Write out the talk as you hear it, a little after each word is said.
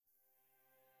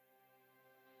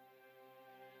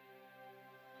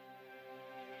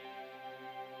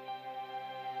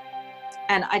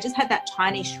And I just had that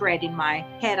tiny shred in my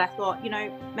head. I thought,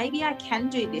 maybe I can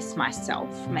do this myself.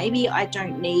 Maybe I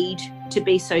don't need to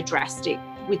be so drastic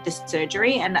with the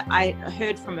surgery. And I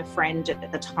heard from a friend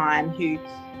at the time who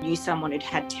knew someone who'd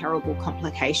had terrible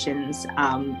complications,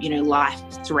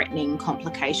 life-threatening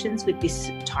complications with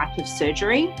this type of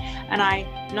surgery. And I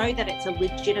know that it's a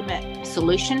legitimate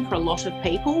solution for a lot of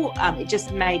people. It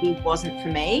just maybe wasn't for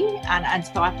me. And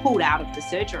so I pulled out of the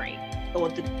surgery. Or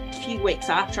the few weeks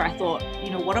after, I thought,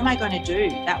 what am I going to do?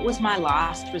 That was my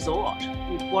last resort.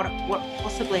 What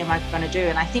possibly am I going to do?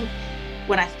 And I think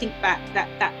when I think back,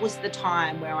 that was the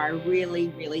time where I really,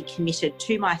 really committed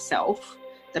to myself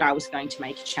that I was going to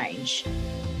make a change.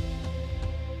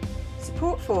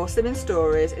 Support for Slimming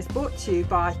Stories is brought to you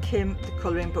by Kim, the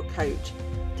Colouring Book Coach.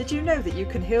 Did you know that you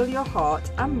can heal your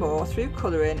heart and more through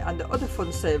colouring and the other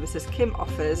fun services Kim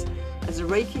offers as a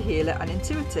Reiki healer and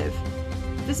intuitive?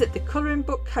 Visit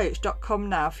thecoloringbookcoach.com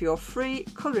now for your free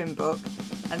colouring book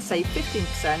and save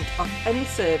 15% off any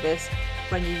service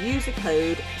when you use the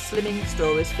code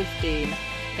SlimmingStories15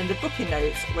 in the booking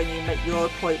notes when you make your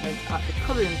appointment at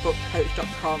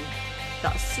thecoloringbookcoach.com.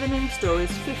 That's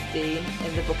SlimmingStories15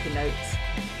 in the booking notes.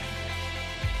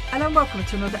 Hello and welcome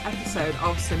to another episode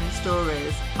of Slimming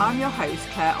Stories. I'm your host,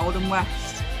 Claire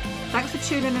Oldham-West. Thanks for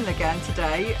tuning in again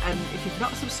today, and if you've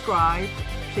not subscribed,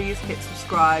 please hit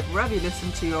subscribe wherever you listen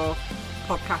to your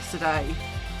podcast today.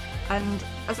 And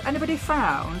has anybody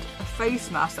found a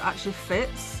face mask that actually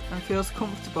fits and feels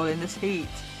comfortable in this heat?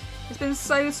 It's been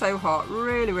so hot,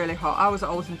 really hot. I was at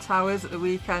Alton Towers at the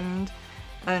weekend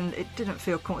and it didn't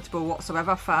feel comfortable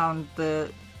whatsoever. I found the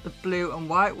blue and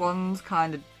white ones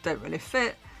kind of don't really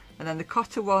fit, and then the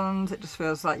cotton ones, it just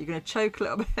feels like you're going to choke a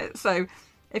little bit. So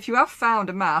if you have found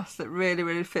a mask that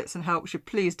really fits and helps you,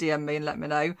 please DM me and let me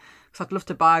know, because I'd love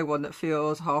to buy one that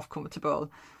feels half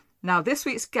comfortable. Now, this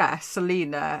week's guest,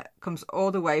 Selena, comes all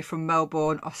the way from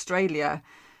Melbourne, Australia.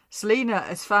 Selena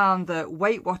has found that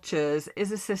Weight Watchers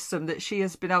is a system that she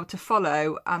has been able to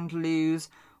follow and lose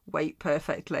weight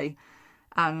perfectly.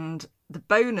 And the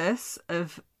bonus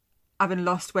of having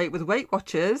lost weight with Weight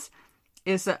Watchers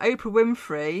is that Oprah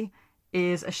Winfrey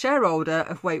is a shareholder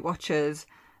of Weight Watchers.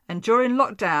 And during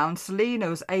lockdown, Selena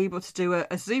was able to do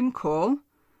a Zoom call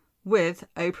with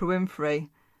Oprah Winfrey.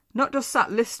 Not just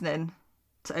sat listening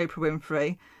to Oprah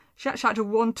Winfrey, she actually had a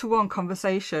one-to-one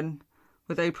conversation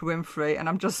with Oprah Winfrey, and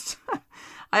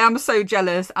I am so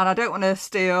jealous, and I don't want to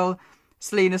steal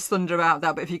Selena's thunder about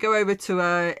that, but if you go over to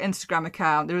her Instagram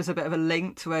account, there is a bit of a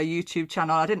link to her YouTube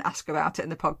channel. I didn't ask about it in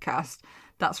the podcast.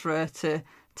 That's for her to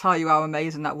tell you how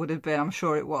amazing that would have been. I'm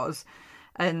sure it was.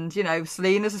 And,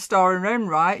 Selena's a star in her own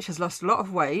right. She's lost a lot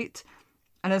of weight.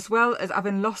 And as well as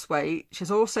having lost weight,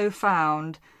 she's also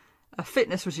found a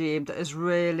fitness regime that has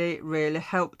really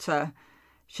helped her.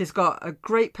 She's got a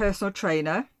great personal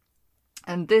trainer.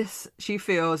 And this, she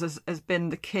feels, has been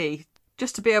the key,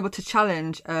 just to be able to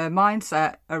challenge her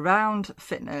mindset around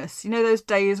fitness. Those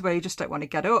days where you just don't want to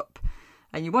get up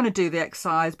and you want to do the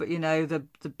exercise, but,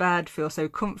 the bed feels so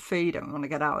comfy, you don't want to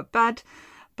get out of bed.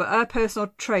 But her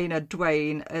personal trainer,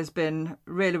 Dwayne, has been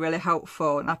really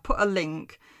helpful. And I put a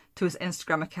link to his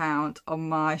Instagram account on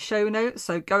my show notes.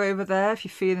 So go over there if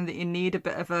you're feeling that you need a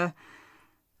bit of a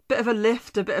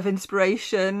lift, a bit of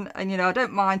inspiration. And, I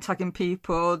don't mind tagging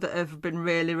people that have been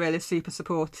really super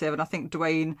supportive. And I think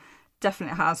Dwayne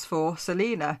definitely has for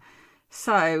Selena.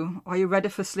 So are you ready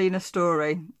for Selena's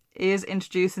story? Here's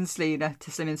introducing Selena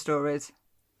to Slimming Stories.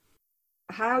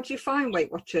 How do you find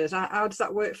Weight Watchers? How does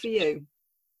that work for you?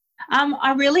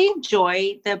 I really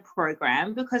enjoy the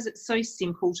program because it's so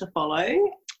simple to follow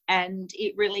and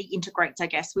it really integrates, I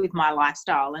guess, with my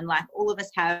lifestyle. And like all of us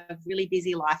have really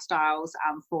busy lifestyles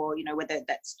for, whether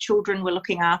that's children we're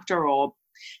looking after or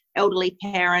elderly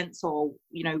parents or,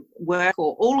 work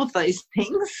or all of those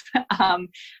things. And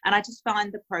I just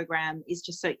find the program is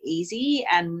just so easy.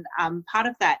 And part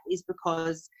of that is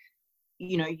because,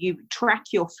 you track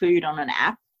your food on an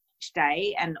app each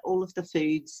day, and all of the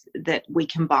foods that we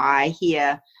can buy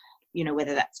here,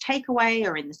 whether that's takeaway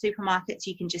or in the supermarkets,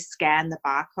 you can just scan the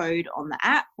barcode on the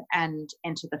app and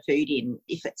enter the food in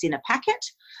if it's in a packet,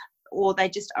 or they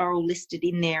just are all listed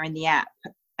in there in the app.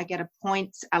 I get a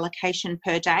points allocation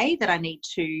per day that I need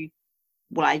to,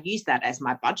 I use that as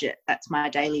my budget. That's my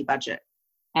daily budget.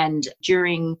 And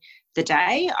during the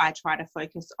day, I try to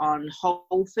focus on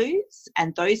whole foods,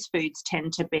 and those foods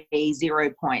tend to be 0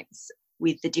 points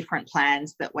with the different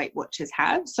plans that Weight Watchers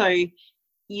have. So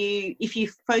if you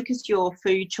focus your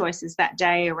food choices that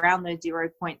day around those 0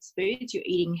 points foods, you're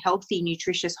eating healthy,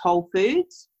 nutritious whole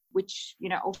foods, which,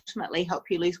 ultimately help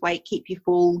you lose weight, keep you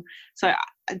full. So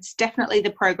it's definitely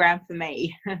the program for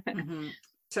me. Mm-hmm.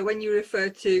 So when you refer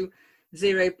to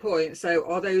 0 points, so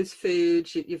are those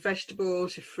foods your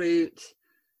vegetables, your fruit?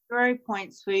 0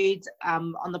 points foods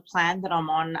on the plan that I'm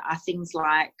on are things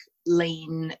like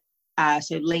lean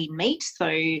meat,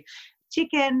 so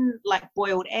chicken, like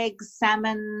boiled eggs,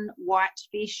 salmon, white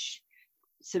fish,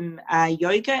 some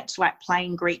yogurt, like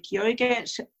plain Greek yogurt.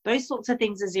 Those sorts of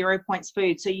things are 0 points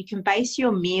food. So you can base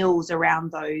your meals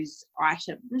around those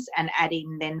items and add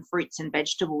in then fruits and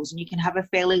vegetables, and you can have a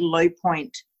fairly low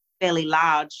point, fairly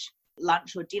large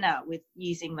lunch or dinner with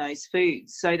using those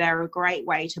foods. So they're a great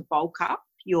way to bulk up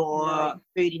your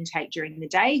food intake during the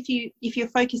day. If you're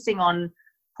focusing on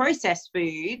processed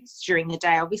foods during the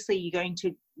day, obviously you're going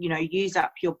to, use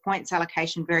up your points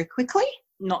allocation very quickly,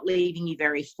 not leaving you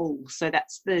very full. So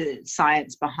that's the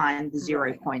science behind the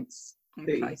 0 points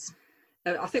foods.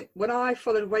 I think when I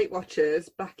followed Weight Watchers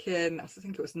back in, I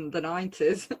think it was in the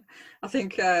 90s, I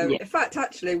think, in fact,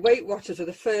 actually, Weight Watchers were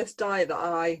the first diet that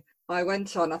I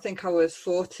went on. I think I was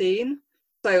 14.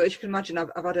 So as you can imagine, I've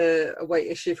had a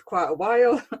weight issue for quite a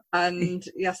while. And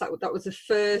yes, that was the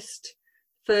first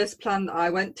plan that I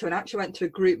went to, and actually went to a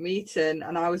group meeting,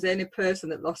 and I was the only person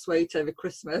that lost weight over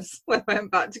Christmas when I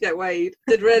went back to get weighed.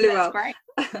 Did really well. Great.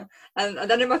 and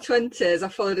then in my 20s, I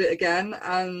followed it again.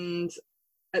 And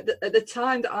at the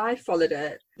time that I followed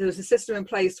it, there was a system in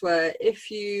place where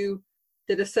if you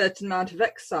did a certain amount of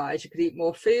exercise, you could eat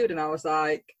more food. And I was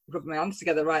like, rubbing my hands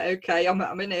together, right, okay,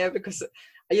 I'm in here, because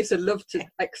I used to love to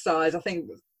exercise. I think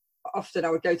often I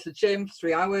would go to the gym for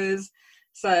 3 hours.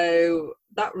 So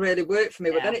that really worked for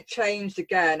me. But then it changed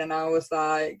again, and I was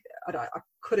like, I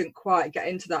couldn't quite get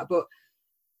into that. But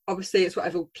obviously it's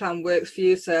whatever plan works for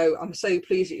you. So I'm so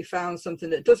pleased that you found something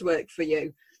that does work for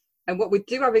you. And what we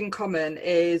do have in common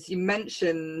is, you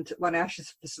mentioned, when I asked you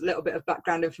this little bit of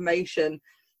background information,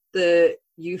 that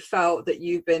you felt that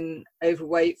you've been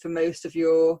overweight for most of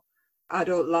your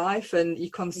adult life, and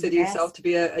you consider yourself to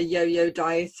be a yo-yo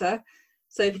dieter.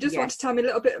 So if you just want to tell me a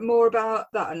little bit more about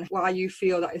that and why you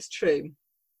feel that is true.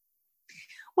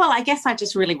 Well, I guess I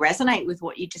just really resonate with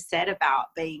what you just said about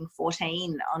being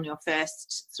 14 on your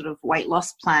first sort of weight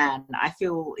loss plan. I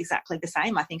feel exactly the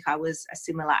same. I think I was a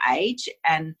similar age,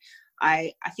 and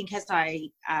I think as I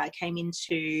came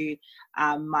into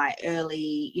my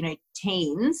early,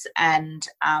 teens, and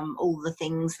all the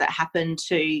things that happen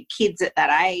to kids at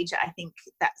that age, I think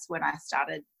that's when I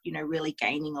started, really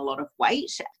gaining a lot of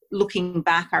weight. Looking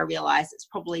back, I realised it's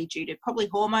probably due to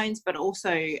hormones, but also,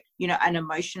 an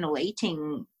emotional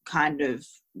eating kind of,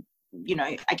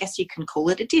 I guess you can call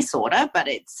it a disorder, but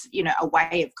it's, a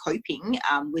way of coping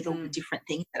with all the different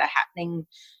things that are happening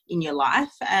in your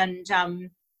life. And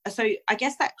so I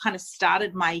guess that kind of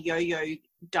started my yo-yo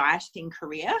dieting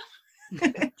career.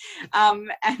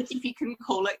 And if you can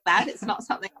call it that, it's not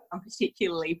something I'm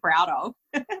particularly proud of.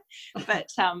 But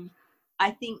I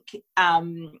think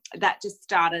that just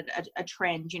started a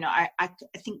trend. I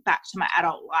think back to my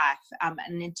adult life,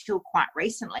 and until quite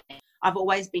recently, I've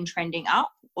always been trending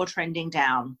up or trending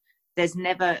down. There's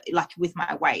never, like with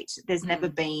my weight, there's never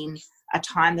been a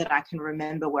time that I can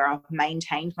remember where I've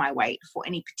maintained my weight for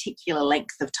any particular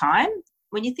length of time.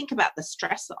 When you think about the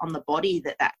stress on the body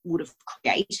that would have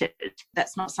created,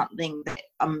 that's not something that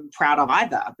I'm proud of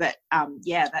either. But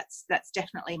that's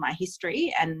definitely my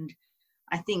history. And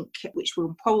I think, which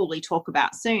we'll probably talk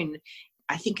about soon,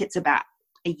 I think it's about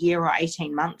a year or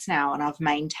 18 months now, and I've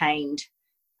maintained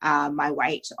my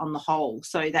weight on the whole.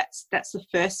 So that's the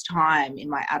first time in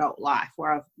my adult life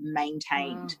where I've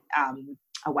maintained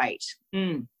a weight.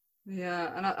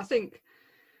 Yeah, and I think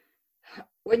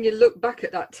when you look back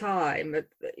at that time,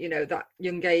 that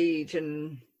young age,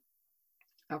 and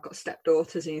I've got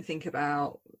stepdaughters, and you think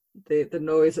about the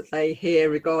noise that they hear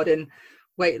regarding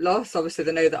weight loss. Obviously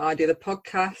they know that I do the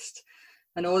podcast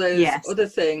and all those other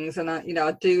things, and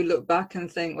I do look back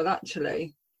and think, well,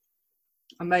 actually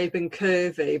I may have been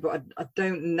curvy, but I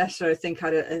don't necessarily think I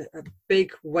had a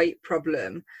big weight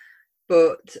problem.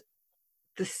 But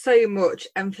there's so much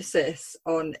emphasis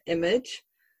on image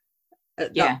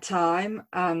at that time,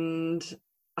 and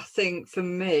I think for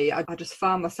me, I just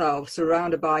found myself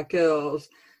surrounded by girls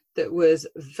that was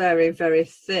very, very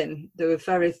thin. They were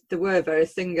very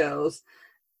thin girls.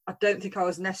 I don't think I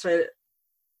was necessarily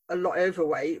a lot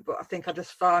overweight, but I think I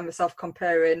just found myself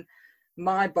comparing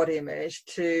my body image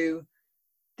to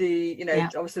the,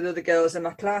 obviously the other girls in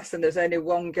my class, and there's only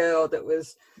one girl that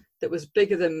was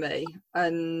bigger than me.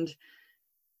 And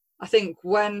I think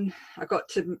when I got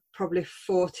to probably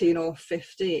 14 or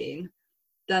 15,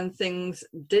 then things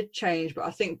did change. But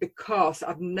I think because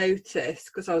I've noticed,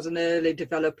 because I was an early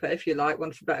developer, if you like,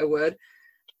 want for a better word,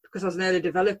 because I was an early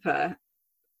developer,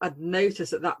 I'd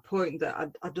noticed at that point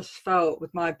that I just felt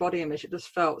with my body image, it just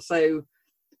felt so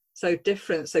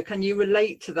different. So can you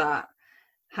relate to that,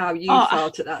 how you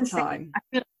felt at that time?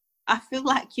 I feel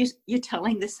like you're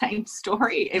telling the same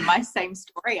story, in my same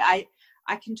story. I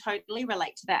can totally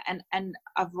relate to that, and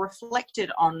I've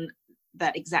reflected on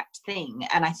that exact thing.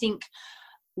 And I think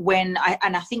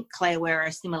I think, Claire, we're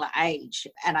a similar age,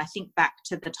 and I think back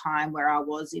to the time where I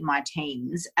was in my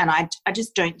teens, and I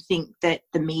just don't think that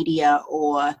the media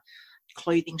or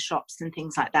clothing shops and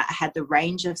things like that had the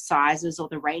range of sizes or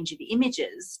the range of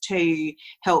images to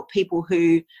help people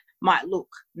who might look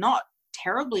not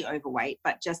terribly overweight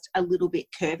but just a little bit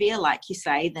curvier, like you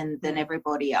say, than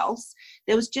everybody else.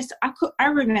 There was just, I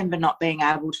remember not being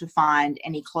able to find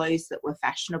any clothes that were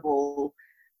fashionable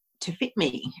to fit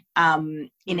me in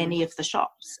any of the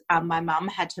shops. My mum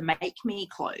had to make me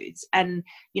clothes, and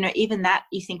even that,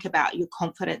 you think about your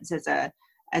confidence as a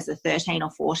 13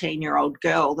 or 14-year-old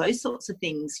girl, those sorts of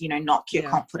things, knock your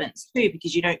confidence too,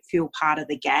 because you don't feel part of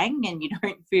the gang, and you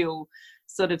don't feel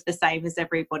sort of the same as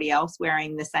everybody else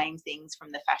wearing the same things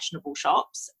from the fashionable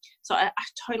shops. So I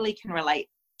totally can relate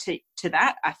to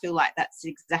that. I feel like that's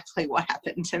exactly what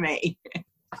happened to me.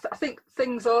 I think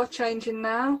things are changing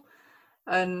now,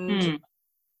 and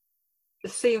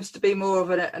there seems to be more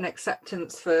of an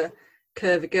acceptance for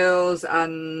curvy girls,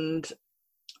 and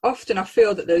often I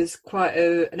feel that there's quite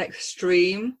an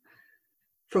extreme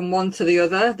from one to the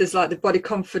other. There's like the body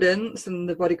confidence and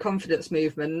the body confidence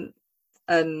movement,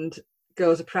 and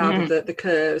girls are proud of the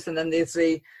curves, and then there's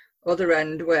the other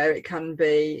end where it can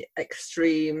be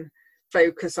extreme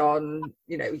focus on,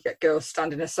 you get girls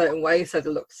standing a certain way so they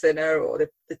look thinner, or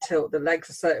they tilt the legs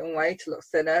a certain way to look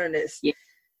thinner, and it's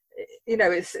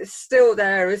it's still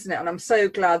there, isn't it? And I'm so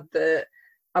glad that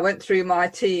I went through my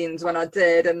teens when I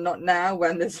did, and not now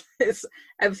when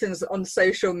everything's on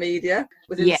social media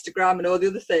with Instagram and all the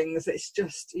other things. It's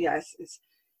just,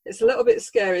 it's a little bit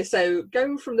scary. So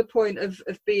going from the point of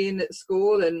being at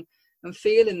school and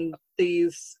feeling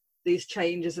these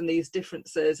changes and these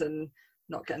differences, and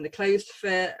not getting the clothes to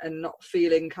fit, and not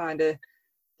feeling kind of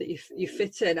that you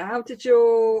fit in, how did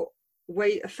your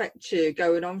weight affect you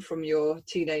going on from your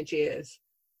teenage years?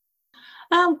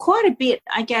 Quite a bit,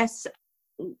 I guess.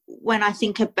 When I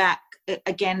think back,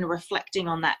 again, reflecting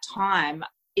on that time,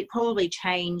 it probably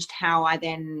changed how I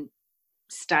then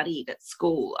studied at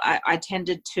school. I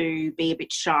tended to be a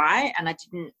bit shy, and I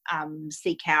didn't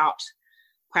seek out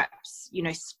perhaps,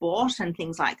 sport and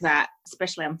things like that,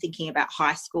 especially I'm thinking about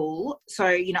high school. So,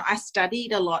 I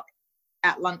studied a lot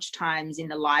at lunchtimes in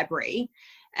the library.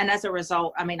 And as a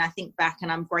result, I think back,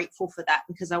 and I'm grateful for that,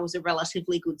 because I was a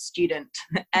relatively good student.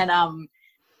 And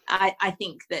I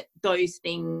think that those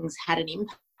things had an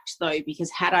impact though,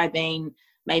 because had I been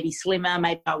maybe slimmer,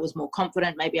 maybe I was more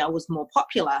confident, maybe I was more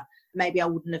popular, maybe I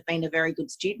wouldn't have been a very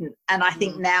good student. And I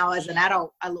think now as an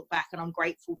adult, I look back and I'm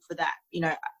grateful for that.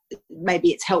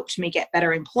 Maybe it's helped me get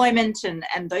better employment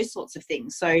and those sorts of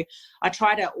things. So I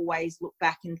try to always look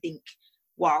back and think,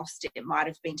 whilst it might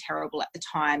have been terrible at the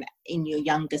time in your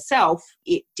younger self,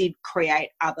 it did create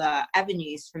other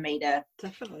avenues for me to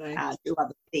definitely do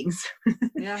other things.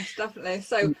 Yes, definitely.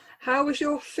 So how was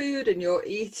your food and your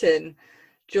eating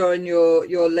during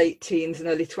your late teens and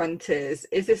early 20s?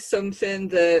 Is this something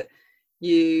that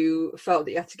you felt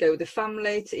that you had to go with the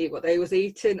family to eat what they was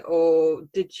eating, or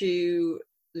did you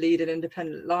lead an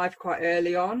independent life quite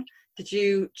early on? Did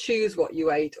you choose what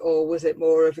you ate, or was it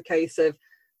more of a case of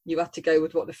you had to go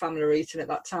with what the family were eating at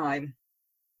that time?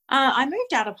 I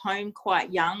moved out of home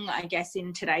quite young, I guess,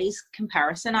 in today's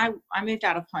comparison. I moved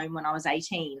out of home when I was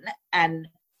 18, and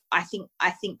I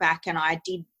think back, and I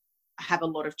did have a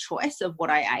lot of choice of what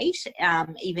I ate,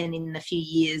 even in the few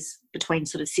years between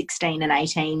sort of 16 and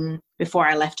 18 before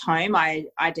I left home. I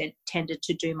tended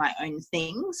to do my own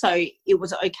thing, so it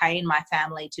was okay in my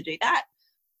family to do that.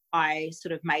 I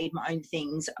sort of made my own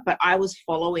things, but I was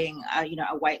following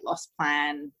a weight loss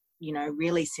plan,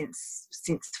 really since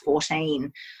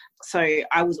 14. So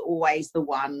I was always the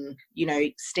one,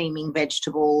 steaming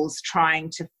vegetables, trying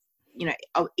to,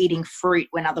 eating fruit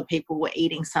when other people were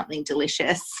eating something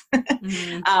delicious.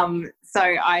 So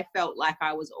I felt like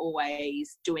I was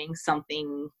always doing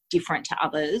something different to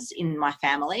others in my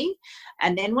family.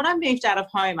 And then when I moved out of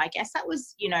home, I guess that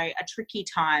was, a tricky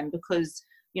time, because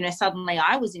suddenly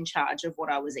I was in charge of what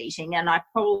I was eating, and I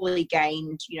probably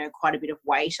gained, quite a bit of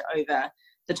weight over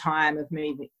the time of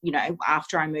moving,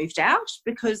 after I moved out,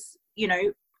 because,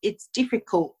 it's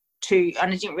difficult and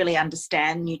I didn't really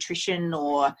understand nutrition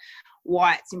or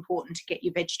why it's important to get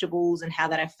your vegetables and how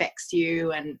that affects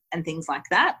you and things like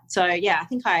that. So, yeah, I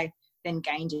think I then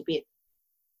gained a bit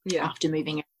after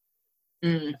moving out.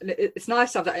 Mm. And it's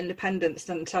nice to have that independence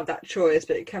and to have that choice,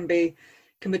 but it can be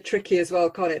tricky as well,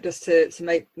 can't it? Just to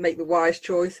make the wise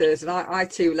choices. And I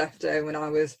too left home when I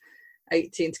was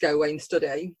 18 to go away and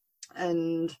study.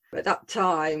 And at that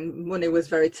time, money was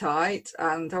very tight,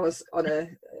 and I was on a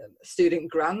student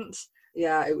grant.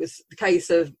 Yeah, it was the case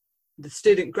of the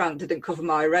student grant didn't cover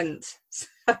my rent.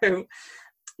 So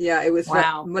yeah, it was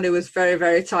Wow. money was very,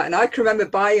 very tight. And I can remember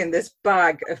buying this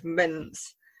bag of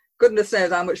mints. Goodness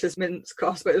knows how much this mints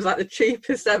cost, but it was like the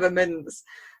cheapest ever mints.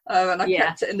 And I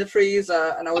kept it in the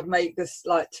freezer, and I would make this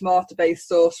like tomato-based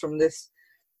sauce from this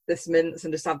mince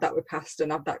and just have that with pasta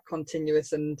and have that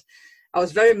continuous. And I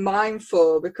was very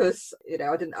mindful because, you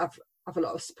know, I didn't have a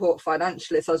lot of support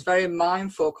financially. So I was very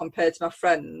mindful compared to my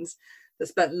friends that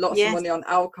spent lots of money on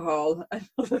alcohol and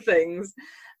other things,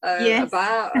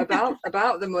 about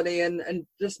the money and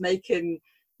just making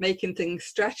things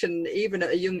stretch. And even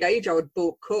at a young age, I would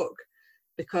bulk cook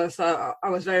because I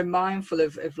was very mindful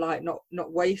of like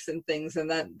not wasting things. And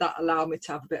then that allowed me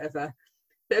to have a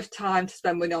bit of time to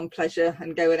spend money on pleasure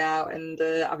and going out and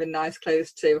having nice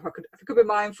clothes too. If I could be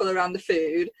mindful around the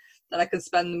food, then I can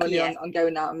spend the money on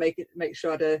going out and make sure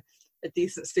I had a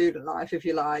decent student life, if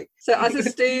you like. So as a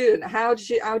student, how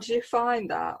did you find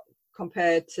that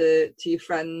compared to your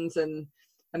friends and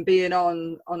being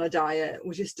on a diet?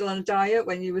 Was you still on a diet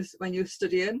when you were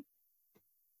studying?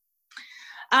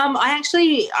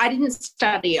 I didn't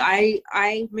study.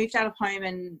 I moved out of home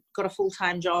and got a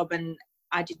full-time job, and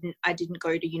I didn't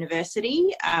go to university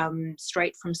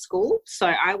straight from school. So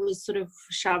I was sort of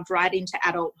shoved right into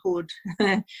adulthood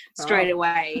straight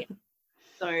away.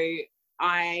 So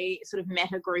I sort of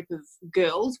met a group of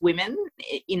girls, women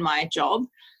in my job,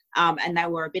 and they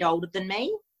were a bit older than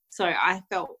me. So I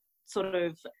felt sort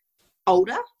of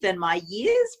older than my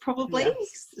years, probably,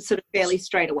 sort of fairly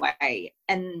straight away.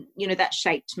 And, you know, that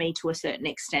shaped me to a certain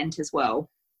extent as well.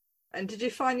 And did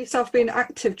you find yourself being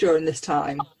active during this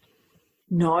time?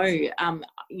 No, you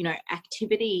know,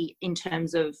 activity in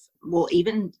terms of, well,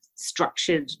 even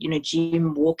structured, you know,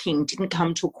 gym, walking didn't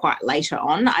come till quite later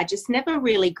on. I just never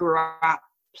really grew up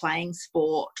playing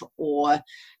sport or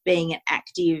being an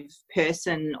active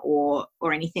person or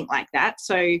anything like that.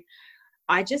 So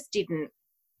I just didn't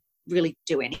really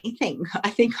do anything. I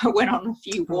think I went on a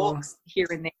few walks here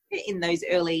and there in those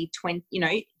early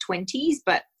 20s,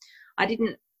 but I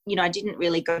didn't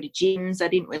really go to gyms. I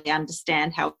didn't really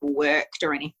understand how it worked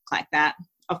or anything like that.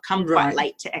 I've come quite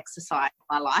late to exercise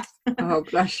in my life. Oh,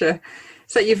 bless you.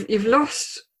 So you've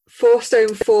lost 4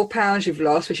 stone 4 pounds you've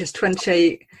lost, which is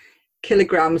 28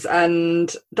 kilograms,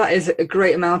 and that is a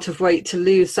great amount of weight to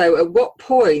lose. So at what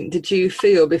point did you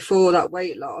feel before that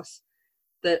weight loss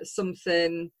that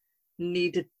something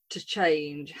needed to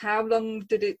change? How long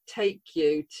did it take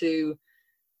you to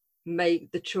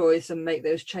make the choice and make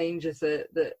those changes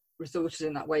that resulted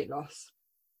in that weight loss?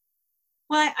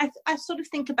 Well, I sort of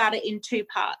think about it in 2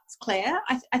 parts, Claire.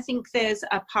 I think there's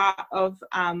a part of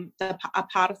a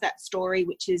part of that story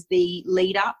which is the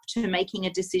lead up to making a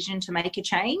decision to make a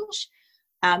change.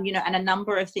 You know, and a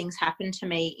number of things happened to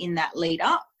me in that lead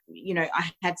up. You know, I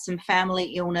had some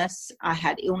family illness. I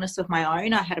had illness of my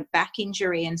own. I had a back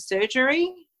injury and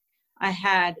surgery. I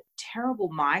had terrible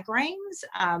migraines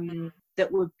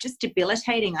that were just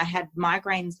debilitating. I had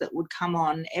migraines that would come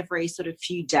on every sort of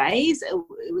few days.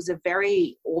 It was a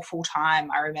very awful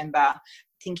time. I remember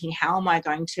thinking, how am I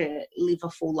going to live a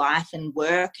full life and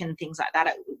work and things like that?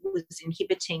 It was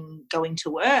inhibiting going to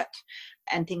work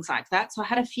and things like that. So I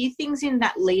had a few things in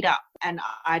that lead up, and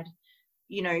I'd,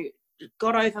 you know,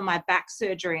 got over my back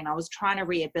surgery, and I was trying to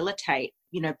rehabilitate,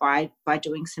 you know, by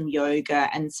doing some yoga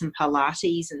and some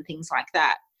Pilates and things like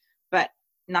that. But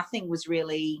nothing was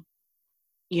really,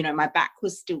 you know, my back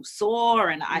was still sore,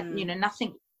 and you know,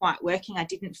 nothing quite working. I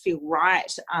didn't feel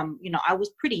right. You know, I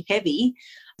was pretty heavy.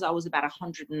 I was about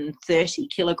 130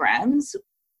 kilograms.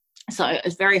 So it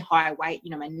was very high weight.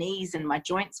 You know, my knees and my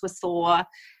joints were sore.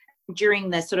 During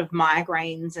the sort of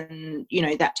migraines and, you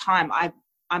know, that time, I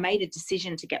made a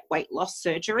decision to get weight loss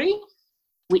surgery,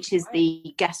 which is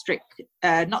the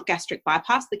not gastric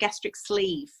bypass, the gastric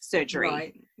sleeve surgery.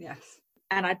 Right, yes.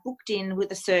 And I booked in with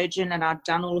a surgeon, and I'd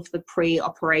done all of the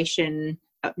pre-operation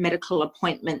medical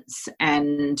appointments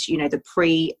and, you know, the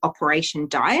pre-operation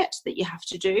diet that you have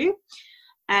to do.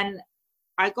 And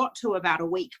I got to about a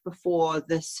week before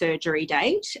the surgery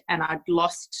date, and I'd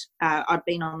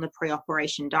been on the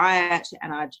pre-operation diet,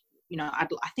 and I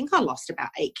think I lost about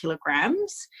 8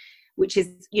 kilograms, which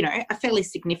is, you know, a fairly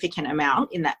significant amount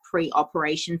in that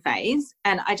pre-operation phase.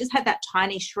 And I just had that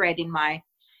tiny shred in my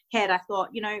head. I thought,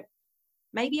 you know,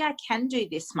 maybe I can do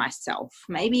this myself.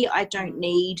 Maybe I don't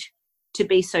need to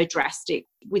be so drastic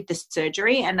with the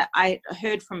surgery. And I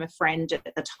heard from a friend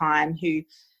at the time who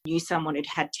knew someone who'd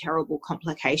had terrible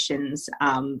complications,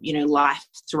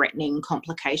 life-threatening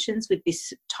complications with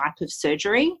this type of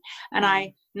surgery. And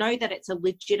I know that it's a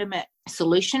legitimate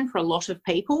solution for a lot of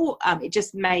people. It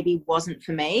just maybe wasn't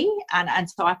for me. And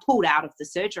so I pulled out of the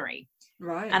surgery.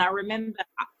 Right. And I remember,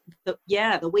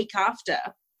 the week after,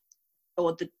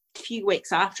 or the few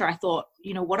weeks after, I thought,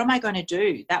 what am I going to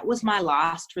do? That was my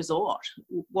last resort.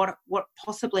 What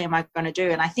possibly am I going to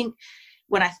do? And I think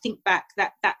when I think back,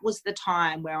 that was the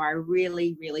time where I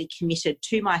really, really committed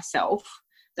to myself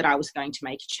that I was going to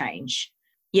make a change.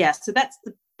 Yeah, so that's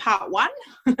the part one.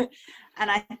 And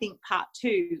I think part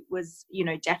two was,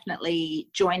 definitely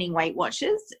joining Weight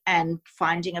Watchers and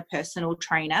finding a personal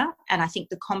trainer. And I think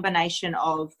the combination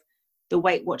of the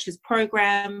Weight Watchers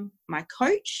program, my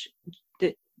coach,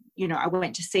 that, I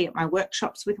went to see at my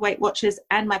workshops with Weight Watchers,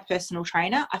 and my personal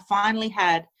trainer, I finally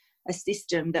had a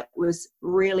system that was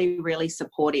really, really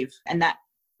supportive. And that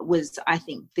was, I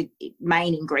think, the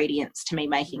main ingredients to me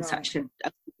making such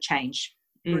a change.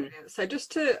 Brilliant. So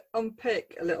just to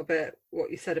unpick a little bit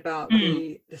what you said about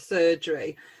the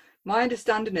surgery, my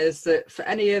understanding is that for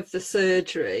any of the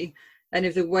surgery, any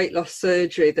of the weight loss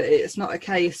surgery, that it's not a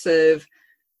case of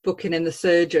booking in the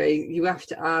surgery. You have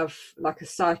to have like a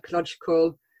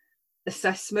psychological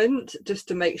assessment just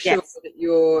to make sure that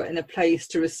you're in a place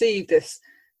to receive this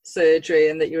surgery,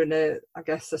 and that you're in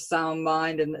a sound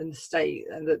mind and state,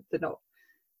 and that they're not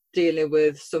dealing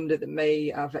with somebody that may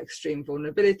have extreme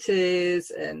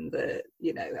vulnerabilities, and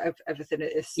everything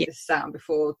is sound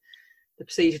before the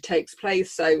procedure takes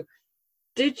place. So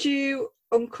did you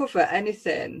uncover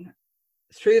anything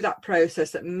through that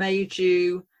process that made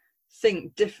you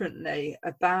think differently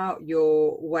about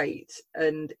your weight,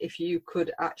 and if you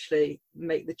could actually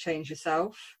make the change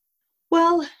yourself?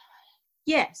 Well,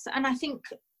 yes. And I think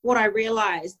what I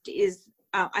realised is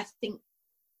I think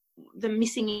the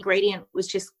missing ingredient was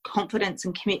just confidence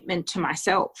and commitment to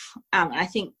myself. I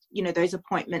think, those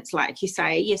appointments, like you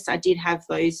say, yes, I did have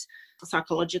those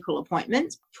psychological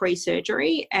appointments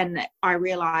pre-surgery, and I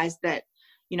realised that,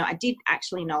 I did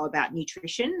actually know about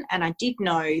nutrition, and I did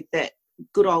know that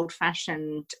good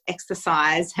old-fashioned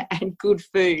exercise and good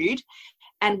food,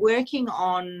 and working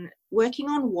on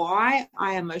why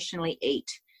I emotionally eat.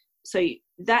 So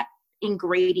that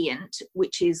ingredient,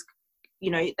 which is,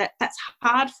 that's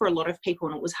hard for a lot of people,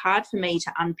 and it was hard for me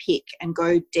to unpick and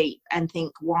go deep and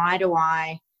think, why do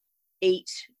I eat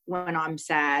when I'm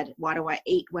sad? Why do I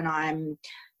eat when I'm,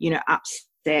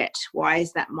 upset? Why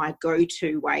is that my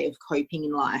go-to way of coping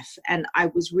in life? And I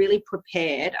was really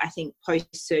prepared, I think,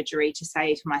 post-surgery to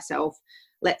say to myself,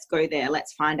 let's go there,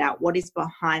 let's find out what is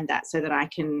behind that so that I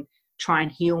can try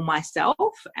and heal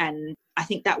myself. And I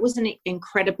think that was an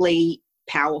incredibly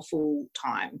powerful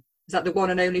time. Is that the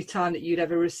one and only time that you'd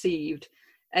ever received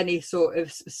any sort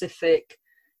of specific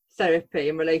therapy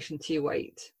in relation to your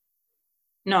weight?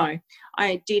 No,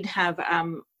 I did have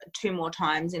two more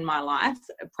times in my life.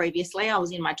 Previously, I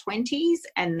was in my 20s,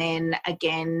 and then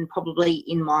again, probably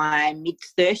in my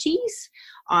mid-30s.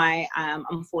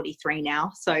 I'm 43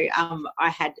 now, so I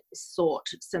had sought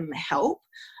some help.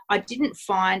 I didn't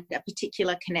find a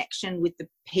particular connection with the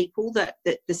people,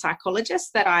 the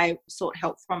psychologists that I sought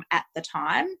help from at the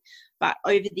time. But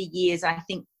over the years, I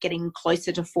think getting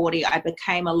closer to 40, I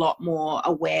became a lot more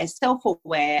aware,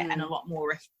 self-aware, and a lot more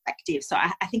reflective. So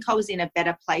I think I was in a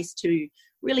better place to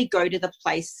really go to the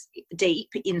place deep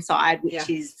inside, which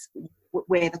is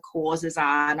where the causes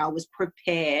are. And I was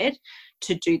prepared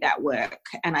to do that work.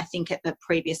 And I think at the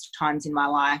previous times in my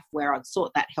life where I'd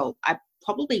sought that help, I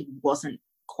probably wasn't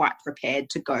quite prepared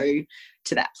to go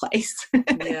to that place.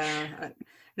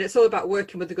 And it's all about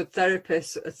working with a good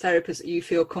therapist, a therapist that you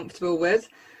feel comfortable with,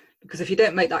 because if you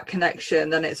don't make that connection,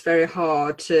 then it's very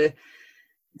hard to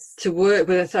work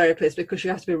with a therapist, because you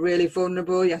have to be really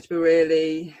vulnerable, you have to be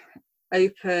really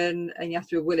open, and you have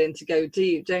to be willing to go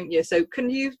deep, don't you? So can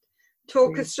you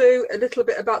talk us through a little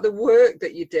bit about the work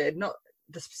that you did, not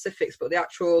the specifics, but the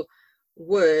actual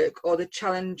work or the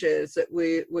challenges that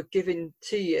were given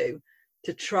to you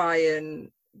to try and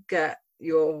get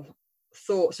your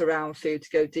thoughts around food to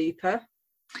go deeper?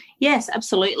 Yes,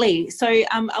 absolutely. So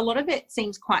a lot of it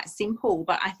seems quite simple,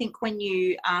 but I think when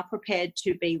you are prepared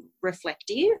to be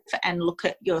reflective and look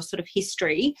at your sort of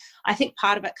history, I think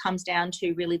part of it comes down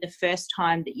to really the first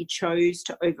time that you chose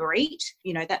to overeat.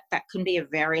 That can be a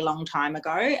very long time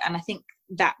ago. And I think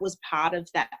that was part of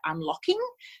that unlocking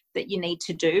that you need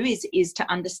to do, is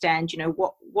to understand, you know,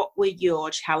 what were your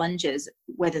challenges,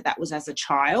 whether that was as a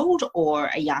child or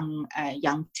a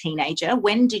young teenager.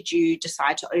 When did you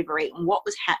decide to overeat, and what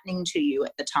was happening to you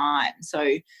at the time?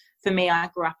 So for me, I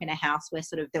grew up in a house where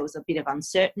sort of there was a bit of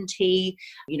uncertainty,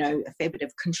 you know, a fair bit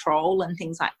of control and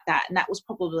things like that. And that was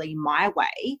probably my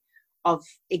way of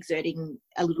exerting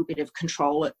a little bit of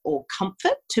control or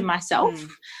comfort to myself.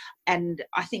 And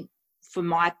I think for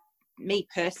me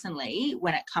personally,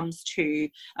 when it comes to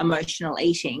emotional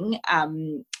eating,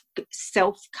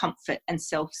 self-comfort and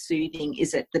self-soothing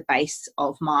is at the base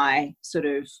of my sort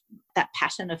of that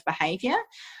pattern of behaviour.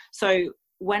 So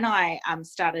when I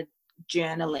started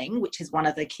journaling, which is one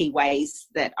of the key ways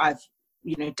that I've,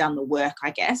 you know, done the work,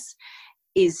 I guess,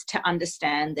 is to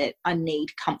understand that I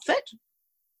need comfort.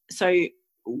 So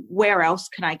where else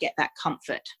can I get that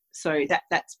comfort? So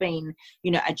that's been,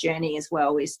 you know, a journey as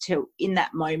well, is to, in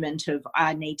that moment of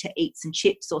I need to eat some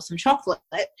chips or some chocolate,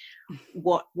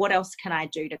 what else can I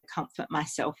do to comfort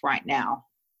myself right now?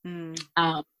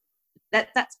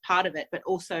 That's part of it, but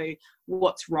also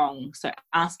what's wrong. So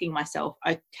asking myself,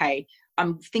 okay,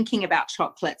 I'm thinking about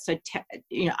chocolate, so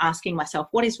you know, asking myself,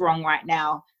 what is wrong right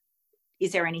now?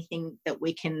 Is there anything that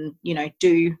we can, you know,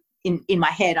 do in my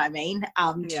head? I mean,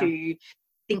 to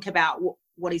think about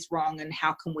what is wrong and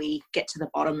how can we get to the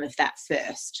bottom of that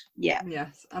first. Yes.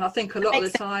 And I think a lot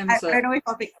of the times I don't know if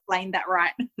I've explained that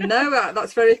right. No,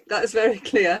 that's very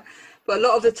clear. But a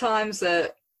lot of the times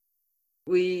that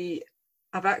we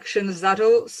have actions as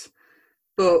adults,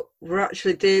 but we're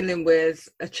actually dealing with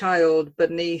a child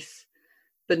beneath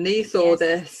all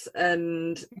this.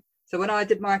 And so when I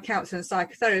did my counselling and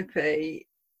psychotherapy,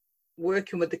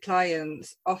 working with the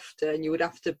clients, often you would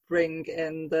have to bring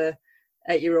in the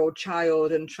 8-year-old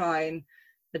child and try and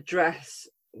address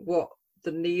what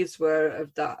the needs were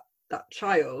of that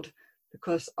child,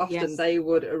 because often they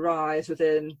would arise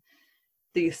within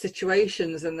these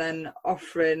situations, and then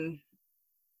offering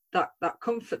that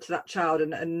comfort to that child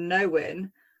and knowing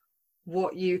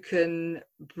what you can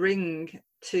bring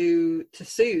to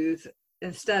soothe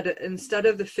instead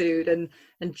of the food. And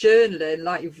journaling,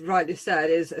 like you've rightly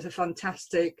said, is a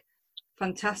fantastic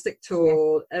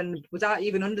tool. And without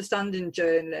even understanding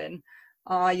journaling,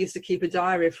 I used to keep a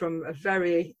diary from a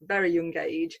very, very young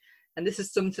age, and this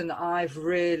is something that I've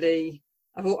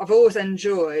always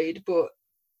enjoyed, but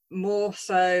more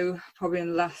so probably in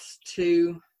the last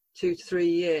 2 to 3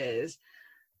 years.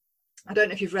 I don't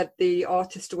know if you've read The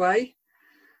Artist Way.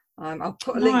 I'll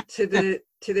put a link to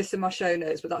this in my show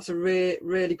notes, but that's a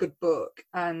really good book,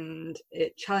 and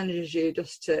it challenges you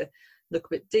just to look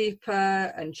a bit deeper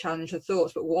and challenge your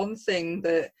thoughts. But one thing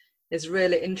that is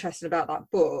really interesting about that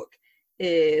book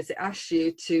is it asks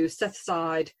you to set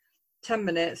aside 10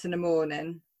 minutes in the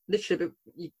morning, literally,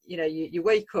 you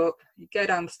wake up, you go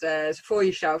downstairs, before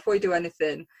you shower, before you do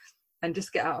anything, and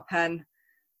just get out a pen,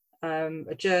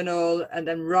 a journal, and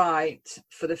then write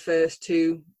for the first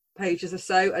 2 pages or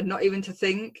so, and not even to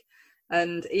think.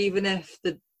 And even if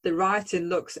the writing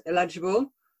looks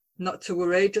illegible, not to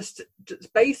worry, just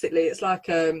basically it's like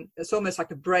it's almost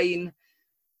like a brain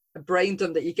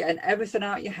dump, that you're getting everything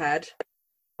out your head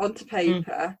onto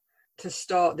paper to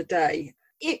start the day.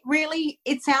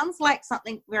 It sounds like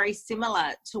something very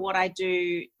similar to what I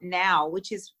do now,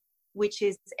 which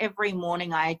is every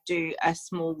morning I do a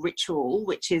small ritual,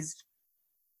 which is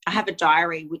I have a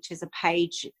diary which is a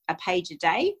page a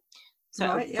day,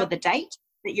 so for the date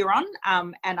that you're on,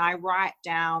 and I write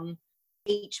down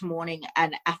each morning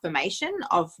an affirmation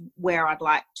of where I'd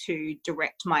like to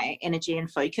direct my energy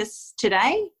and focus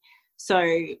today. So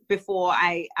before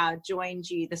I joined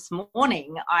you this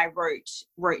morning, I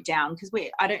wrote down, because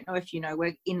I don't know if you know,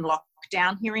 we're in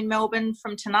lockdown here in Melbourne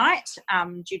from tonight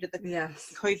due to the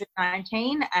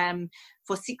COVID-19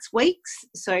 for 6 weeks.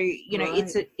 So, you know,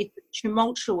 it's a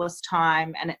tumultuous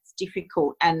time and it's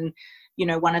difficult. And, you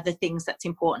know, one of the things that's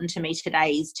important to me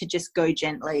today is to just go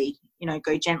gently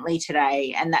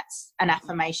today. And that's an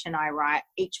affirmation I write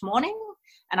each morning,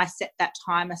 and I set that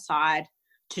time aside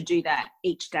to do that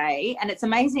each day. And it's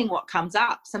amazing what comes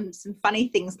up. Some funny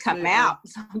things come out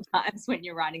sometimes when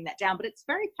you're writing that down, but it's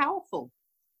very powerful.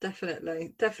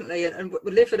 Definitely. And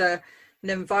we live in an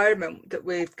environment that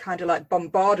we're kind of like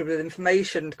bombarded with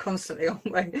information constantly,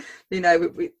 aren't we? You know,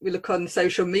 we look on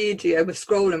social media, we're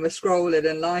scrolling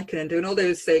and liking and doing all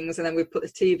those things, and then we put the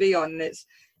TV on and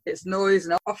it's noise,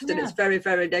 and often it's very,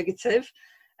 very negative.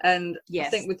 And I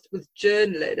think with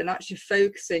journaling and actually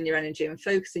focusing your energy and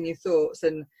focusing your thoughts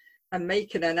and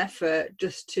making an effort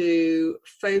just to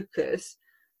focus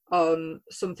on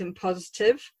something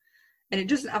positive, And it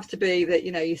doesn't have to be that,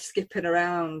 you know, you're skipping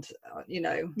around, you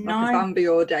know, like a No. Bambi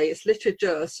all day. It's literally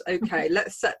just, okay,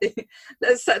 let's set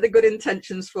the good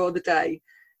intentions for the day.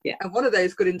 Yeah. And one of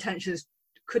those good intentions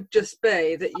could just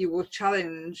be that you will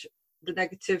challenge the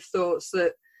negative thoughts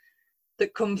that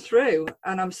come through.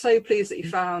 And I'm so pleased that you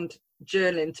found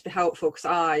journaling to be helpful, because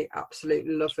I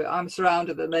absolutely love it. I'm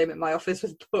surrounded at the moment in my office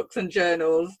with books and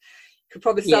journals. Could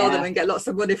probably sell them and get lots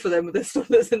of money for them with the stuff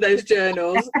that's in those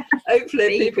journals.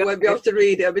 Hopefully people won't be able to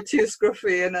read it. It'll be too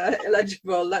scruffy and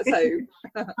illegible, let's hope.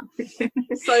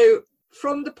 So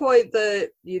from the point that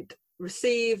you'd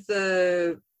received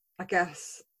the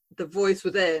voice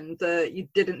within, that you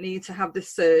didn't need to have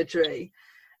this surgery,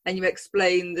 and you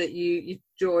explained that you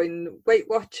joined Weight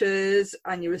Watchers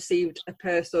and you received a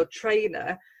personal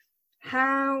trainer,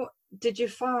 how did you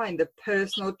find the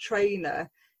personal trainer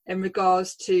in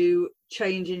regards to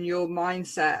changing your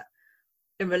mindset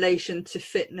in relation to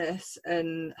fitness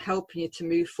and helping you to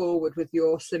move forward with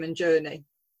your slimming journey?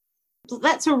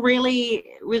 That's a really,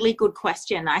 really good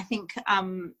question. I think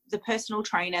the personal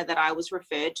trainer that I was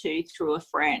referred to through a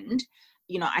friend,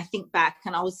 you know, I think back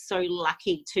and I was so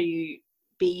lucky to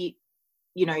be,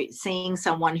 you know, seeing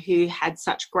someone who had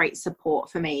such great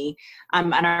support for me.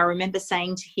 And I remember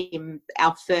saying to him,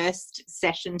 our first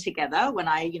session together, when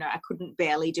I couldn't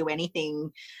barely do anything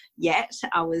yet.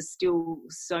 I was still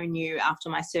so new after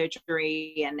my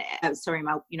surgery and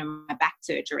my back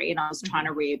surgery, and I was trying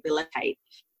to rehabilitate.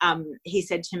 He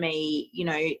said to me, you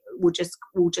know, we'll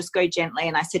just go gently.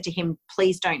 And I said to him,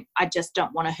 please don't, I just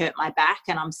don't want to hurt my back,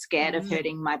 and I'm scared of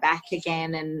hurting my back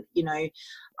again. And, you know,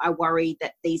 I worry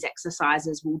that these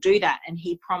exercises will do that. And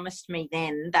he promised me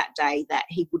then that day that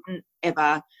he wouldn't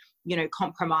ever, you know,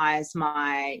 compromise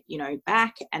my, you know,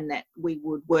 back, and that we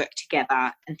would work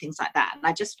together and things like that. And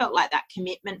I just felt like that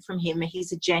commitment from him.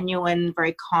 He's a genuine,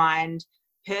 very kind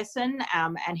person.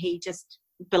 And he just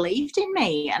believed in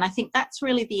me. And I think that's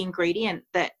really the ingredient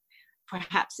that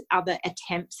perhaps other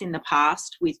attempts in the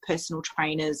past with personal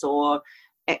trainers or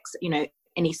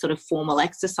any sort of formal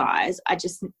exercise, I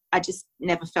just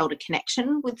never felt a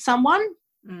connection with someone.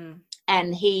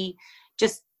 And he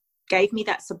just gave me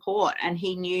that support, and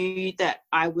he knew that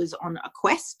I was on a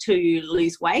quest to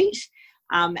lose weight.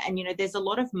 And, you know, there's a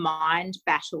lot of mind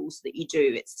battles that you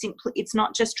do. It's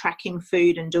not just tracking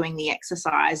food and doing the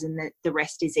exercise and the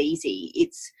rest is easy.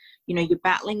 It's, you know, you're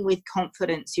battling with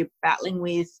confidence, you're battling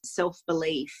with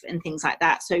self-belief and things like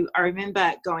that. So I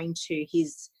remember going to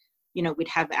his, you know, we'd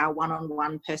have our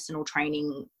one-on-one personal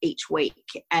training each week,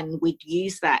 and we'd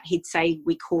use that. He'd say,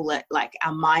 we call it like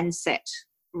our mindset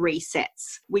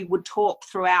resets. We would talk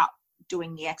throughout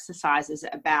doing the exercises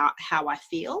about how I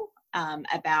feel,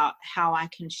 about how I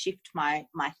can shift my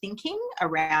thinking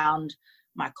around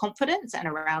my confidence and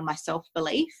around my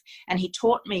self-belief. And he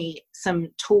taught me some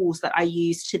tools that I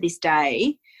use to this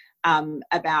day,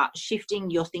 about shifting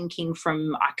your thinking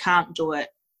from I can't do it,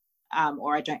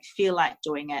 or I don't feel like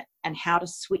doing it, and how to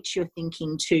switch your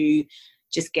thinking to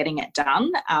just getting it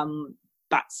done,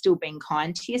 but still being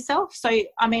kind to yourself. So,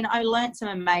 I mean, I learned some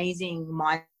amazing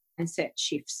mindset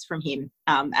shifts from him.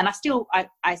 And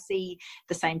I see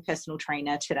the same personal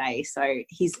trainer today. So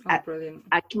he's brilliant.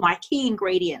 My key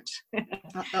ingredient.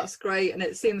 That's great. And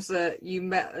it seems that you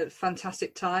met at a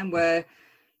fantastic time where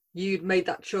you'd made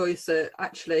that choice that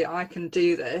actually I can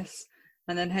do this.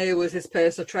 And then here was his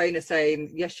personal trainer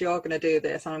saying, yes, you are going to do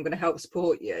this, and I'm going to help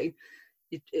support you.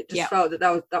 It just felt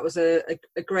that was a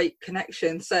great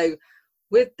connection. So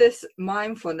with this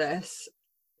mindfulness,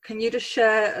 can you just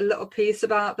share a little piece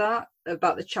about that,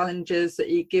 about the challenges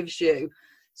that it gives you?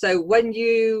 So when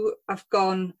you have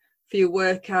gone for your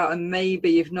workout and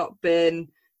maybe you've not been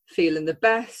feeling the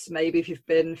best, maybe if you've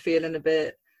been feeling a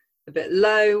bit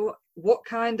low, what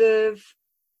kind of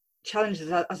challenges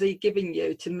has he given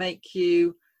you to make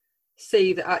you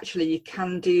see that actually you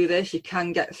can do this, you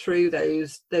can get through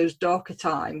those darker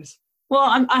times?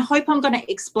 Well, I hope I'm going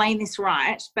to explain this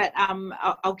right, but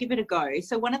I'll give it a go.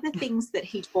 So one of the things that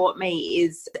he taught me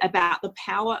is about the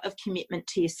power of commitment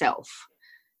to yourself.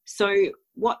 So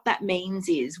what that means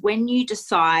is when you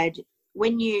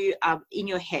are in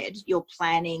your head, you're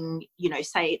planning, you know,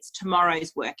 say it's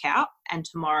tomorrow's workout and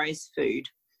tomorrow's food.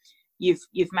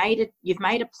 You've made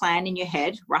a plan in your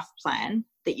head, rough plan,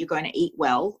 that you're going to eat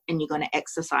well and you're going to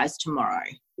exercise tomorrow.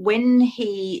 When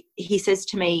he says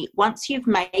to me, once you've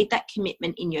made that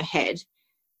commitment in your head,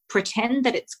 pretend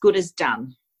that it's good as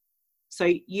done.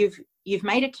 So you've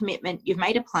made a commitment, you've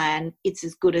made a plan, it's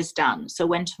as good as done. So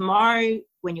when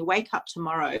you wake up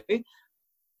tomorrow,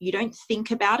 you don't think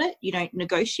about it, you don't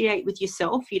negotiate with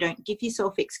yourself, you don't give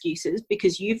yourself excuses,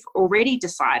 because you've already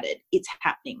decided it's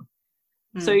happening.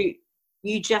 So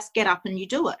You just get up and you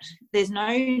do it. There's no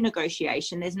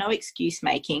negotiation. There's no excuse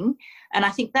making. And I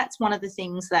think that's one of the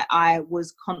things that I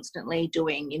was constantly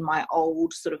doing in my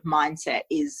old sort of mindset,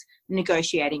 is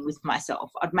negotiating with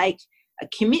myself. I'd make a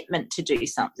commitment to do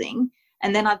something,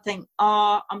 and then I'd think,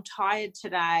 oh, I'm tired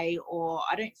today, or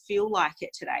I don't feel like it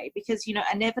today, because, you know,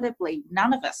 inevitably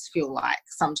none of us feel like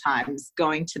sometimes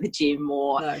going to the gym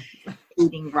or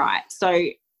eating right. So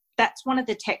that's one of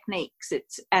the techniques.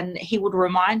 And he would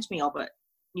remind me of it,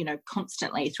 you know,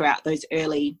 constantly throughout those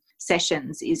early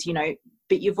sessions, is, you know,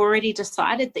 but you've already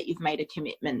decided that you've made a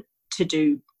commitment to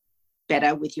do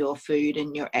better with your food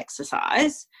and your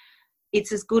exercise.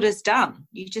 It's as good as done.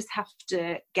 You just have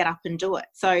to get up and do it.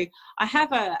 So I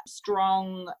have a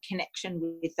strong connection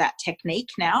with that technique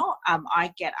now.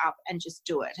 I get up and just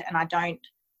do it. And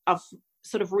I've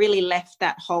sort of really left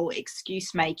that whole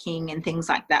excuse making and things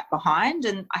like that behind.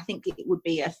 And I think it would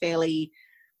be a fairly,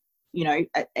 you know,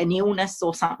 an illness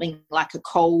or something like a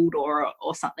cold or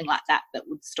something like that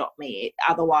would stop me.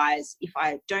 Otherwise, if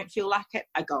I don't feel like it,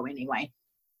 I go anyway.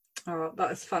 Oh,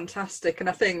 that's fantastic. And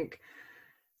I think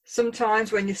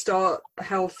sometimes when you start a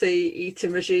healthy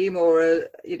eating regime, or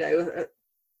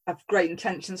have great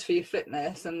intentions for your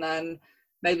fitness, and then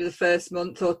maybe the first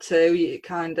month or two,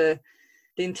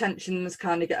 the intentions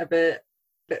kind of get a bit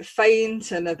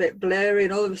faint and a bit blurry,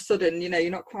 and all of a sudden, you know, you're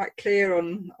not quite clear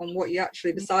on what you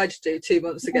actually decided to do 2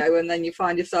 months ago, and then you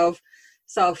find yourself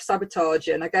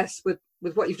self-sabotaging. I guess with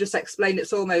what you've just explained,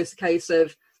 it's almost a case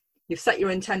of you've set your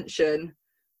intention,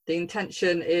 the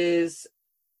intention is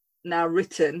now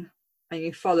written, and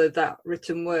you follow that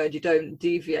written word. You don't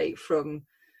deviate from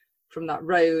that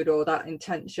road or that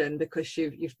intention, because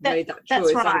you've made that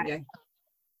choice, right. haven't you?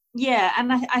 Yeah,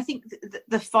 and I think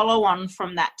the follow-on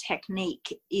from that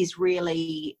technique is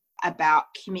really about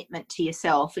commitment to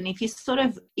yourself. And if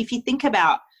you think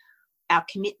about our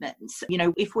commitments, you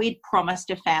know, if we'd promised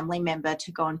a family member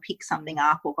to go and pick something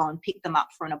up, or go and pick them up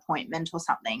for an appointment or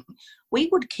something, we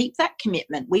would keep that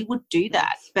commitment. We would do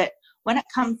that. But when it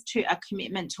comes to a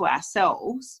commitment to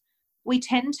ourselves, we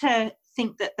tend to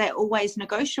think that they're always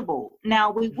negotiable.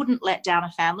 Now, we wouldn't let down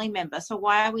a family member, so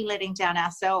why are we letting down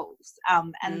ourselves?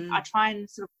 I try and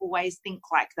sort of always think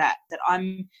like that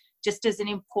I'm just as an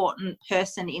important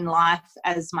person in life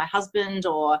as my husband,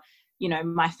 or, you know,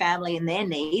 my family and their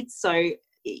needs. So,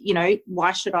 you know,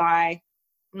 why should I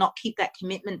not keep that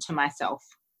commitment to myself?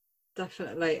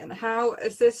 Definitely. And how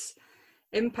has this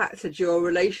impacted your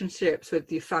relationships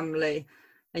with your family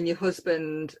and your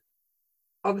husband?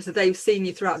 Obviously, they've seen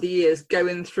you throughout the years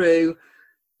going through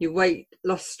your weight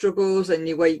loss struggles and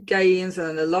your weight gains, and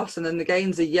then the loss, and then the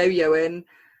gains are yo-yoing.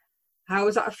 How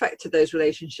has that affected those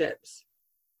relationships?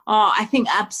 Oh, I think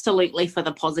absolutely for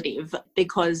the positive,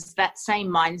 because that same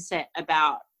mindset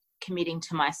about committing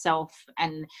to myself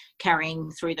and carrying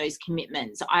through those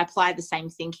commitments, I apply the same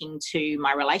thinking to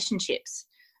my relationships.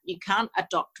 You can't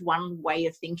adopt one way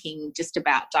of thinking just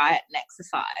about diet and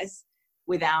exercise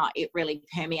without it really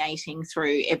permeating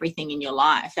through everything in your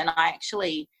life. And I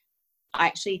actually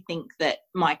think that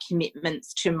my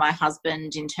commitments to my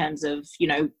husband, in terms of, you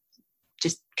know,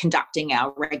 just conducting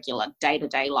our regular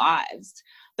day-to-day lives,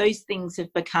 those things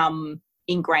have become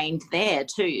ingrained there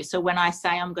too. So when I say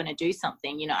I'm going to do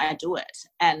something, you know, I do it.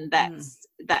 And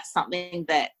that's something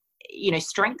that, you know,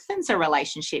 strengthens a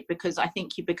relationship, because I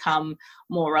think you become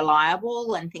more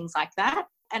reliable and things like that.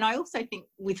 And I also think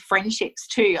with friendships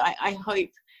too, I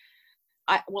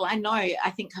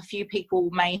think a few people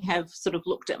may have sort of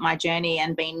looked at my journey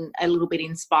and been a little bit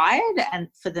inspired and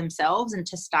for themselves, and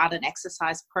to start an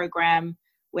exercise program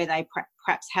where they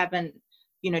perhaps haven't,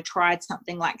 you know, tried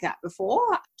something like that before.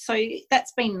 So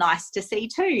that's been nice to see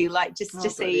too, like just to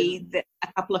see that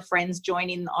a couple of friends join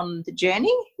in on the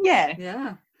journey.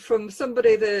 Yeah. From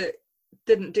somebody that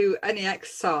didn't do any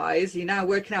exercise, you're now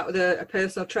working out with a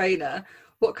personal trainer.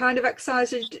 What kind of exercise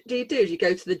do you do? Do you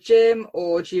go to the gym,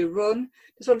 or do you run?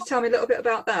 Just want to tell me a little bit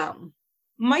about that.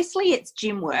 Mostly it's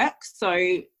gym work,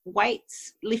 so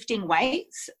weights, lifting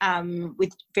weights with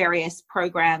various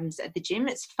programs at the gym.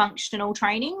 It's functional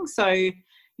training, so,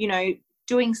 you know,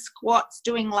 doing squats,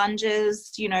 doing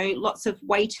lunges, you know, lots of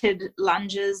weighted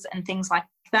lunges and things like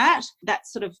that.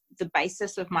 That's sort of the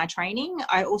basis of my training.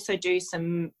 I also do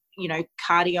some, you know,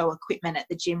 cardio equipment at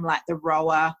the gym, like the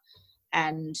rower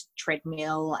and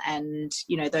treadmill and,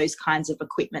 you know, those kinds of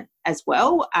equipment as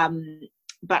well.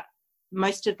 But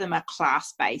most of them are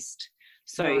class-based.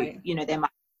 So, you know, there might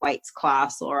be a weights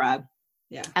class or a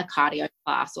cardio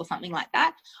class or something like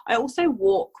that. I also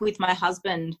walk with my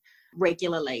husband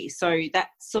regularly. So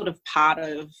that's sort of part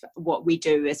of what we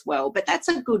do as well. But that's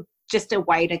just a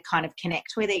way to kind of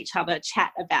connect with each other,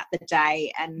 chat about the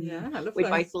day, and we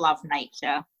both love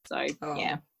nature. So,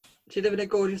 yeah. Do you live in a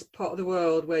gorgeous part of the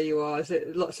world where you are? Is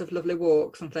it lots of lovely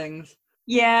walks and things?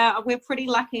 Yeah, we're pretty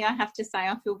lucky, I have to say.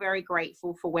 I feel very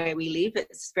grateful for where we live.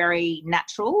 It's very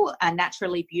natural and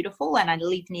naturally beautiful, and I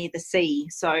live near the sea.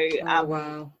 So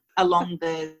wow. Along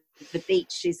the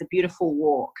beach is a beautiful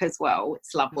walk as well.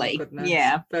 It's lovely.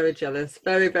 Yeah. Very jealous.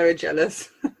 Very, very jealous.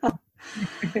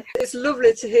 It's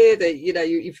lovely to hear that, you know,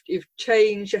 you've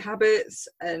changed your habits,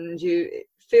 and it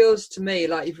feels to me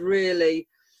like you've really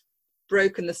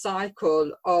broken the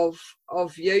cycle of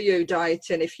yo-yo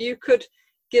dieting. If you could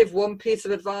give one piece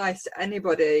of advice to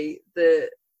anybody that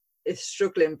is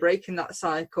struggling breaking that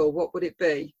cycle, what would it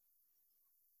be?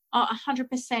 100%.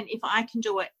 If I can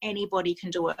do it, anybody can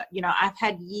do it. You know, I've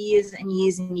had years and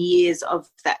years and years of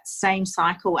that same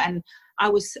cycle, and I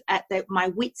was at my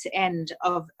wit's end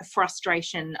of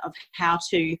frustration of how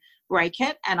to break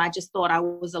it, and I just thought I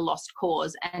was a lost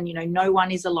cause. And, you know, no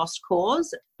one is a lost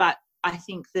cause, but I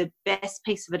think the best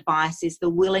piece of advice is the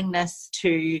willingness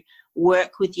to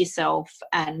work with yourself,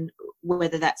 and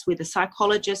whether that's with a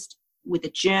psychologist, with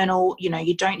a journal. You know,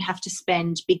 you don't have to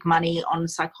spend big money on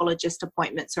psychologist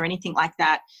appointments or anything like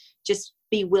that. Just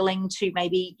be willing to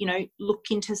maybe, you know, look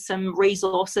into some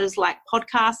resources like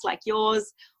podcasts like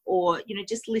yours, or, you know,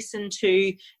 just listen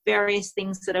to various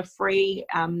things that are free,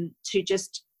 to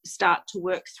just start to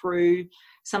work through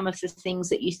some of the things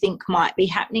that you think might be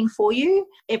happening for you.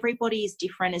 Everybody is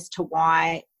different as to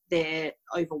why they're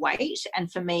overweight.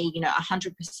 And for me, you know,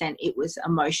 100% it was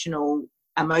emotional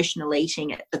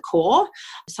eating at the core.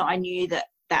 So I knew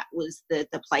that was the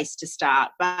place to start.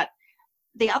 But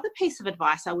the other piece of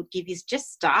advice I would give is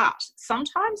just start.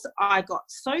 Sometimes I got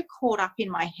so caught up in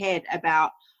my head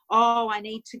about, I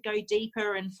need to go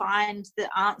deeper and find the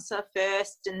answer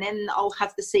first, and then I'll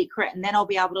have the secret, and then I'll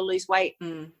be able to lose weight.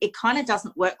 It kind of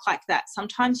doesn't work like that.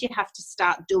 Sometimes you have to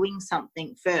start doing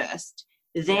something first,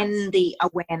 then the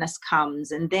awareness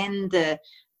comes, and then the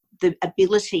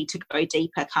ability to go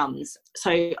deeper comes.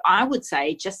 So I would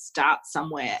say just start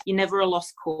somewhere. You're never a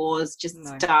lost cause, just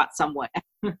start somewhere.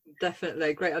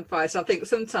 Definitely, great advice. I think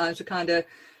sometimes we kind of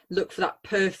look for that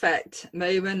perfect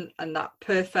moment and that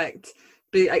perfect,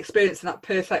 be experiencing that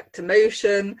perfect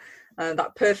emotion and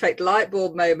that perfect light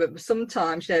bulb moment. But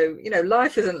sometimes, you know,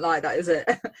 life isn't like that, is it?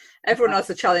 Everyone has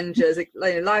the challenges.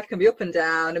 Life can be up and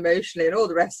down emotionally and all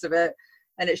the rest of it.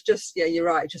 And it's just, you're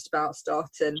right, just about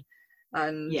starting.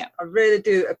 And I really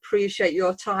do appreciate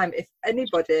your time. If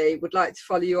anybody would like to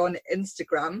follow you on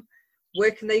Instagram,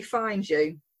 where can they find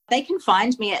you? They can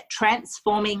find me at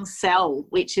Transforming Cell,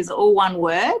 which is all one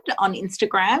word, on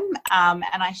Instagram. And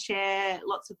I share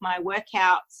lots of my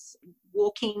workouts,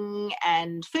 walking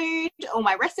and food, all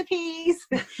my recipes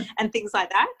and things like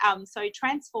that. So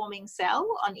Transforming Cell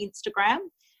on Instagram.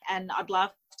 And I'd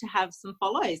love to have some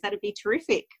follows. That'd be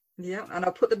terrific. Yeah, and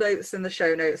I'll put the notes in the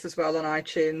show notes as well on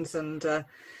iTunes and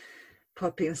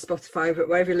Podbean and Spotify, but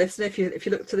wherever you listen, if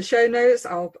you look to the show notes,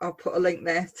 I'll put a link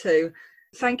there too.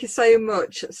 Thank you so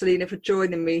much, Selena, for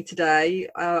joining me today.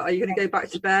 Are you going to go back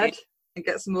to bed and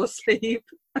get some more sleep?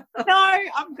 No,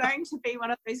 I'm going to be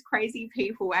one of those crazy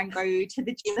people and go to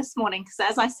the gym this morning,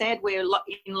 because as I said, we're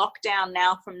in lockdown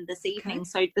now from this evening. Okay.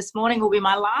 So this morning will be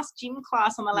my last gym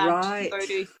class I'm allowed to go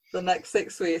to. The next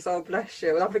 6 weeks. Oh, bless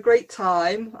you. Well, have a great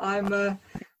time. I'm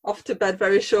off to bed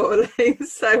very shortly.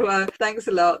 So thanks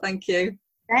a lot. Thank you.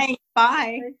 Thanks.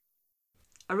 Bye.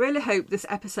 I really hope this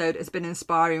episode has been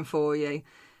inspiring for you.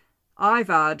 I've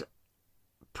had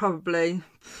probably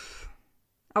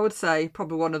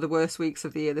one of the worst weeks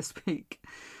of the year this week.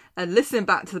 And listening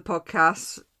back to the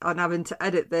podcast and having to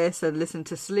edit this and listen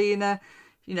to Selena,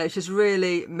 you know, she's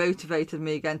really motivated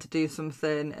me again to do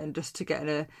something and just to get in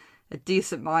a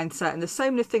decent mindset. And there's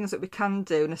so many things that we can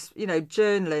do. And, you know,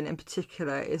 journaling in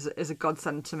particular is a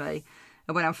godsend to me.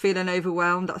 And when I'm feeling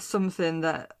overwhelmed, that's something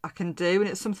that I can do. And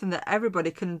it's something that everybody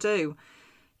can do.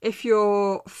 If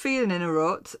you're feeling in a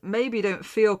rut, maybe you don't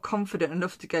feel confident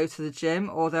enough to go to the gym,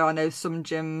 although I know some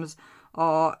gyms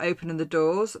are opening the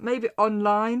doors. Maybe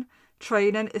online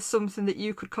training is something that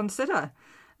you could consider.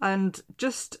 And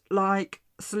just like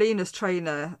Selena's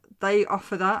trainer, they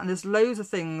offer that. And there's loads of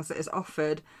things that is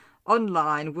offered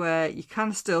online where you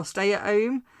can still stay at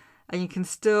home and you can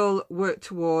still work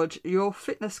towards your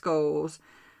fitness goals.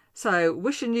 So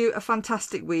wishing you a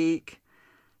fantastic week,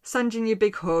 sending you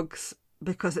big hugs,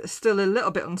 because it's still a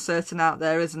little bit uncertain out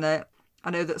there, isn't it?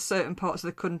 I know that certain parts of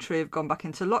the country have gone back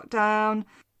into lockdown,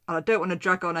 and I don't want to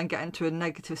drag on and get into a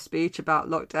negative speech about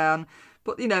lockdown,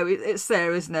 But you know, it's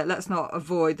there, isn't it? Let's not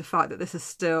avoid the fact that this is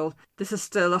still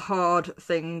a hard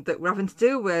thing that we're having to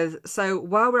deal with. So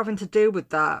while we're having to deal with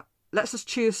that, let's just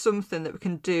choose something that we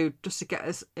can do just to get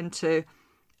us into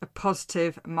a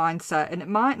positive mindset. And it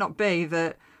might not be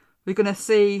that we're going to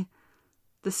see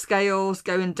the scales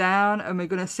going down and we're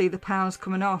going to see the pounds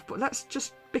coming off, but let's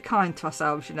just be kind to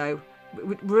ourselves. You know,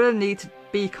 we really need to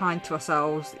be kind to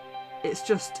ourselves. It's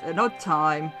just an odd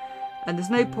time, and there's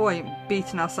no point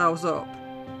beating ourselves up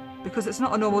because it's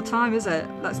not a normal time, is it?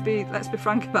 Let's be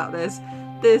frank about this.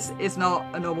 This is not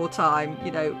a normal time.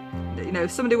 You know,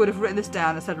 if somebody would have written this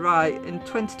down and said, right, in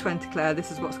 2020, Claire,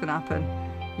 this is what's going to happen,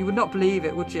 you would not believe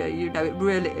it, would you? You know, it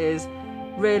really is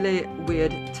really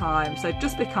weird time. So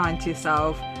just be kind to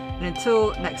yourself, and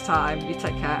until next time, you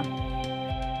take care.